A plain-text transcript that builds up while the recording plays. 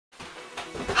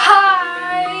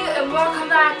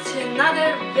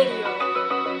another video.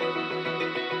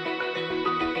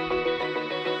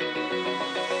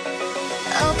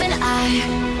 Open eye,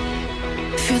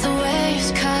 feel the waves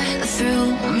cut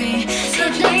through me.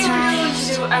 So today we're going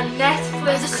to do a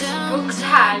Netflix book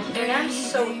tag, and I'm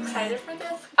so excited for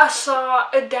this. I saw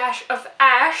a dash of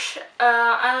Ash.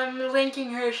 I'm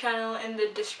linking her channel in the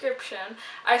description.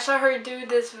 I saw her do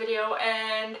this video,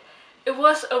 and it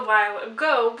was a while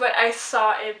ago, but I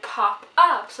saw it pop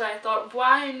up, so I thought,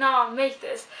 why not make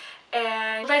this?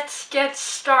 And let's get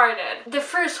started. The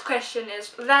first question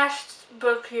is, last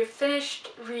book you finished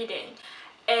reading?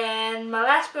 And my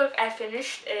last book I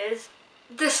finished is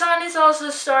The Sun Is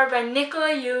Also Starred by Nicola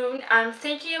Yoon. I'm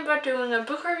thinking about doing a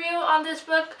book review on this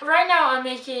book. Right now I'm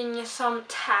making some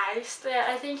tags that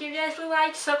I think you guys will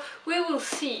like, so we will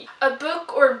see. A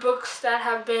book or books that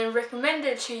have been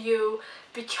recommended to you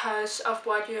because of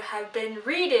what you have been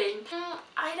reading.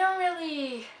 I don't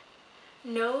really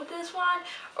know this one,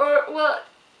 or well,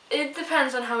 it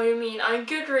depends on how you mean. On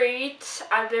Goodreads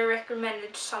I've been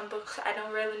recommended some books. I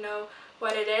don't really know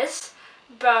what it is,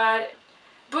 but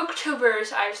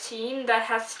booktubers I've seen that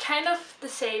has kind of the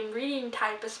same reading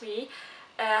type as me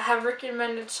have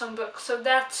recommended some books, so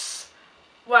that's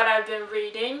what I've been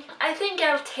reading. I think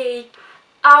I'll take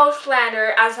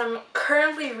Outlander as I'm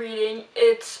currently reading.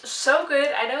 It's so good.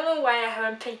 I don't know why I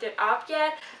haven't picked it up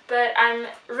yet, but I'm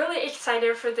really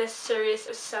excited for this series,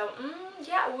 so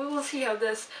yeah, we will see how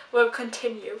this will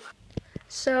continue.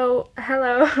 So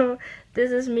hello, this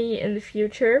is me in the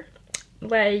future,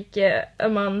 like a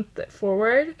month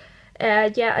forward.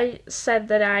 Yeah, I said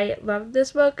that I loved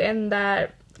this book and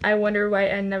that I wonder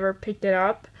why I never picked it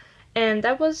up, and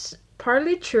that was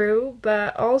partly true,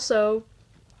 but also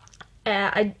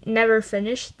I never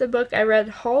finished the book. I read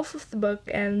half of the book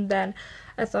and then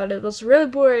I thought it was really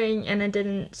boring and I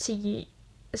didn't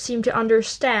seem to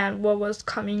understand what was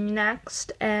coming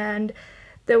next, and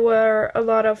there were a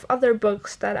lot of other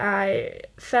books that I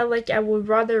felt like I would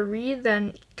rather read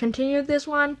than continue this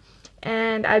one,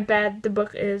 and I bet the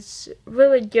book is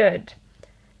really good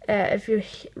if you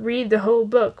read the whole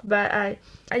book, but I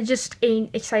just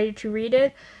ain't excited to read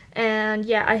it. And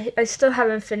yeah, I still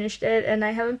haven't finished it, and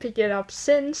I haven't picked it up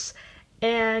since,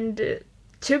 and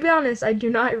to be honest, I do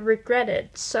not regret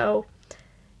it. So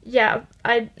yeah,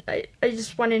 I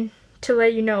just wanted to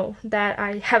let you know that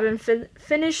I haven't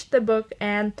finished the book,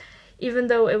 and even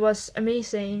though it was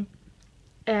amazing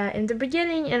in the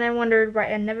beginning and I wondered why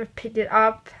I never picked it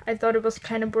up, I thought it was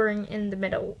kind of boring in the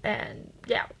middle, and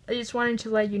yeah, I just wanted to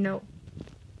let you know.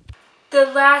 The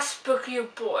last book you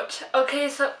bought. Okay,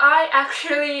 so I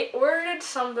actually ordered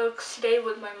some books today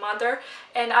with my mother,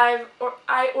 and I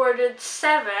ordered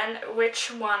 7,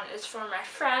 which one is for my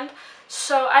friend.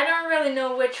 So I don't really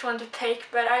know which one to take,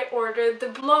 but I ordered the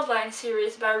Bloodline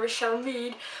series by Richelle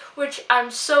Mead, which I'm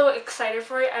so excited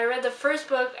for. I read the first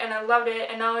book and I loved it,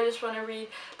 and now I just want to read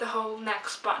the whole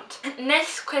next bunch.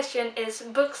 Next question is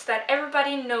books that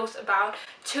everybody knows about,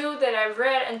 2 that I've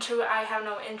read and 2 I have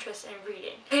no interest in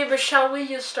reading. Okay, but shall we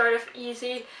just start off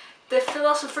easy? The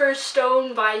Philosopher's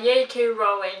Stone by J.K.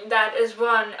 Rowling. That is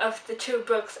one of the 2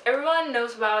 books everyone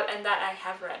knows about and that I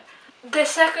have read. The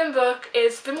second book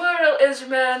is The Mortal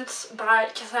Instruments by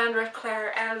Cassandra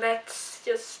Clare, and let's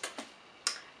just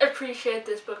appreciate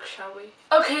this book, shall we?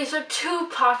 Okay, so 2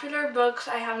 popular books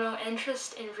I have no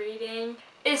interest in reading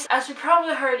is, as you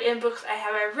probably heard in books I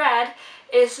haven't read,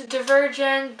 is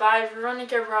Divergent by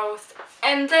Veronica Roth.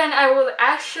 And then I will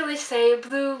actually say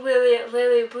Blue Lily,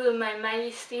 Lily Blue by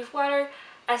Maggie Stiefvater.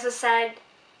 As I said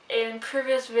in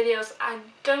previous videos, I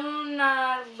don't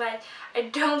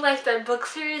like that book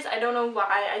series. I don't know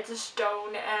why, I just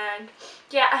don't, and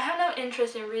yeah, I have no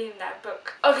interest in reading that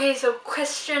book. Okay, so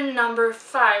question number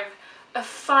 5, a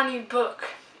funny book.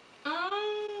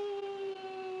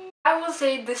 I will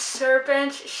say The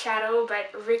Serpent's Shadow by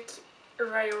Rick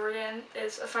Riordan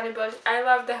is a funny book. I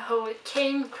love the whole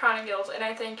Kane Chronicles, and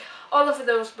I think all of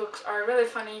those books are really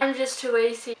funny. I'm just too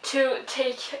lazy to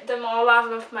take them all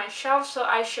out of my shelf, so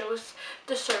I chose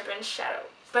The Serpent's Shadow.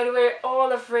 By the way,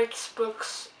 all of Rick's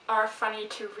books are funny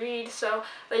to read, so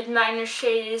like Nine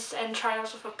Shades and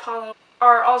Trials of Apollo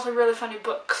are also really funny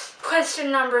books.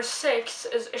 Question number 6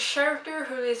 is a character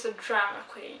who is a drama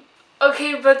queen.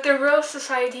 Okay, but The Rose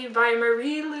Society by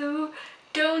Marie Lu.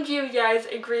 Don't you guys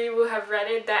agree, who have read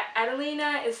it, that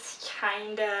Adelina is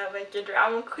kinda like a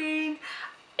drama queen?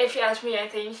 If you ask me, I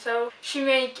think so. She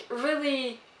make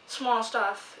really small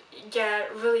stuff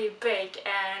get really big,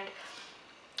 and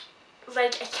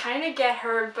like I kinda get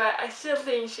her, but I still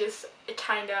think she's a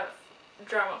kind of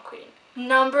drama queen.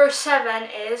 Number 7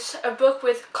 is a book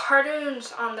with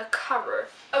cartoons on the cover.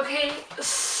 Okay,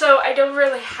 so I don't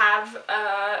really have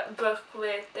a book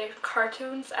with the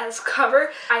cartoons as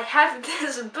cover. I have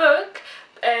this book.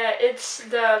 It's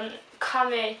the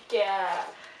comic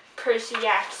Percy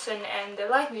Jackson and the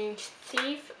Lightning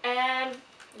Thief, and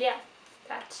yeah,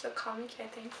 that's a comic I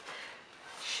think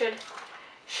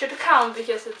should count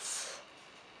because it's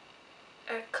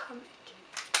a comic.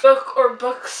 Book or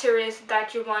book series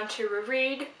that you want to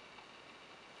reread?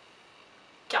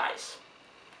 Guys,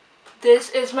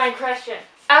 this is my question.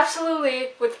 Absolutely,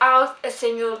 without a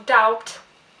single doubt,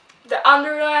 The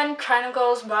Underlined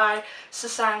Triangles by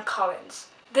Suzanne Collins.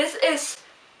 This is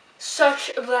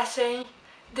such a blessing.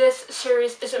 This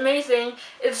series is amazing.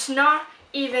 It's not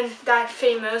even that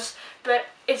famous, but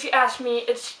if you ask me,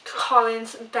 it's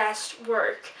Collins' best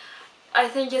work. I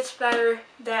think it's better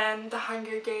than The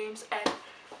Hunger Games, and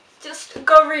just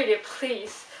go read it,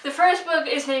 please. The first book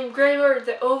is named Gregor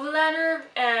the Overlander,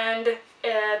 and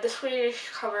the Swedish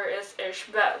cover is ish,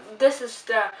 but this is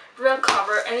the real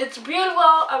cover, and it's beautiful.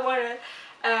 I want it.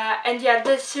 And yeah,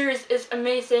 this series is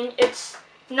amazing. It's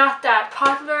not that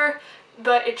popular,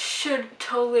 but it should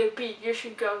totally be. You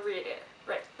should go read it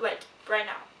right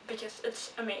now because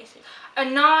it's amazing. A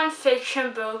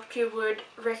non-fiction book you would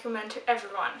recommend to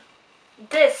everyone.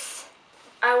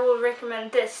 I will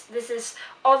recommend this. This is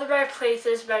All the Right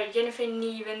Places by Jennifer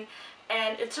Niven,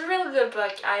 and it's a really good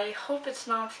book. I hope it's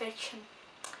non-fiction.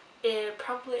 It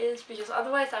probably is, because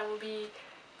otherwise I will be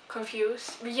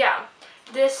confused. But yeah,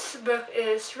 this book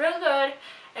is really good,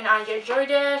 and I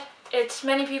enjoyed it. It's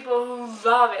many people who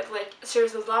love it, like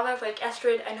seriously love it, like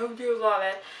Astrid, I know you love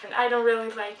it. And I don't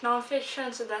really like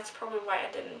non-fiction, so that's probably why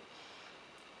I didn't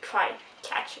quite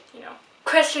catch it, you know.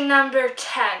 Question number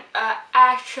 10,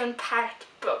 action-packed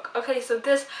book. Okay, so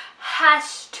this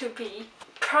has to be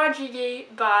Prodigy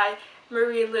by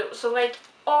Marie Lu. So like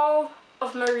all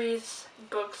of Marie's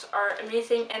books are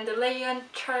amazing, and the Leon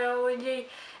trilogy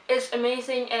is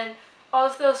amazing, and all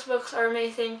of those books are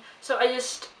amazing. So I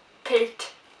just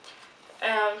picked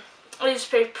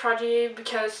Prodigy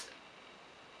because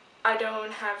I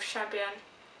don't have Champion.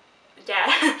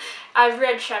 Yeah, I've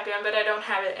read Champion, but I don't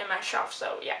have it in my shelf,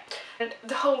 so yeah. And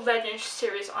the whole Legends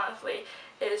series, honestly,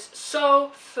 is so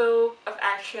full of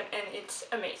action, and it's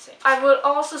amazing. I would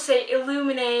also say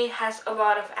Illuminae has a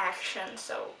lot of action,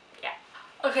 so yeah.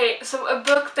 Okay, so a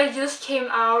book that just came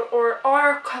out or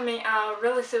are coming out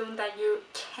really soon that you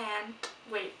can't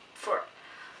wait for.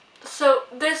 So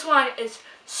this one is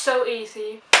so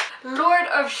easy. Lord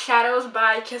of Shadows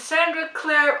by Cassandra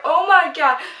Clare. Oh my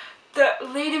god! The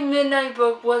Lady Midnight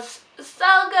book was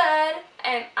so good,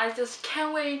 and I just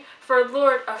can't wait for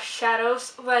Lord of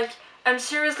Shadows. Like, I'm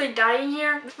seriously dying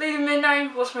here. Lady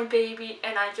Midnight was my baby,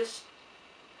 and I'm just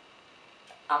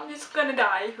gonna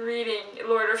die reading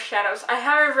Lord of Shadows. I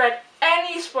haven't read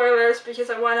any spoilers because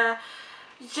I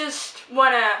just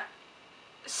wanna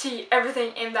see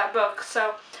everything in that book.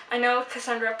 So I know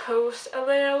Cassandra posts a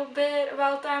little bit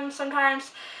about them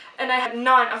sometimes, and I had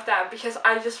none of that because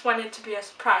I just want it to be a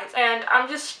surprise. And I'm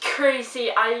just crazy.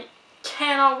 I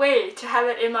cannot wait to have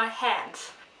it in my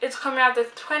hands. It's coming out the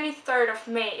 23rd of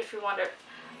May if you wonder.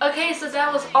 Okay, so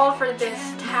that was all for this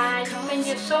tag. Thank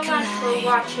you so much for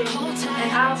watching,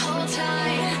 and I'll see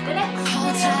you in the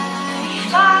next one.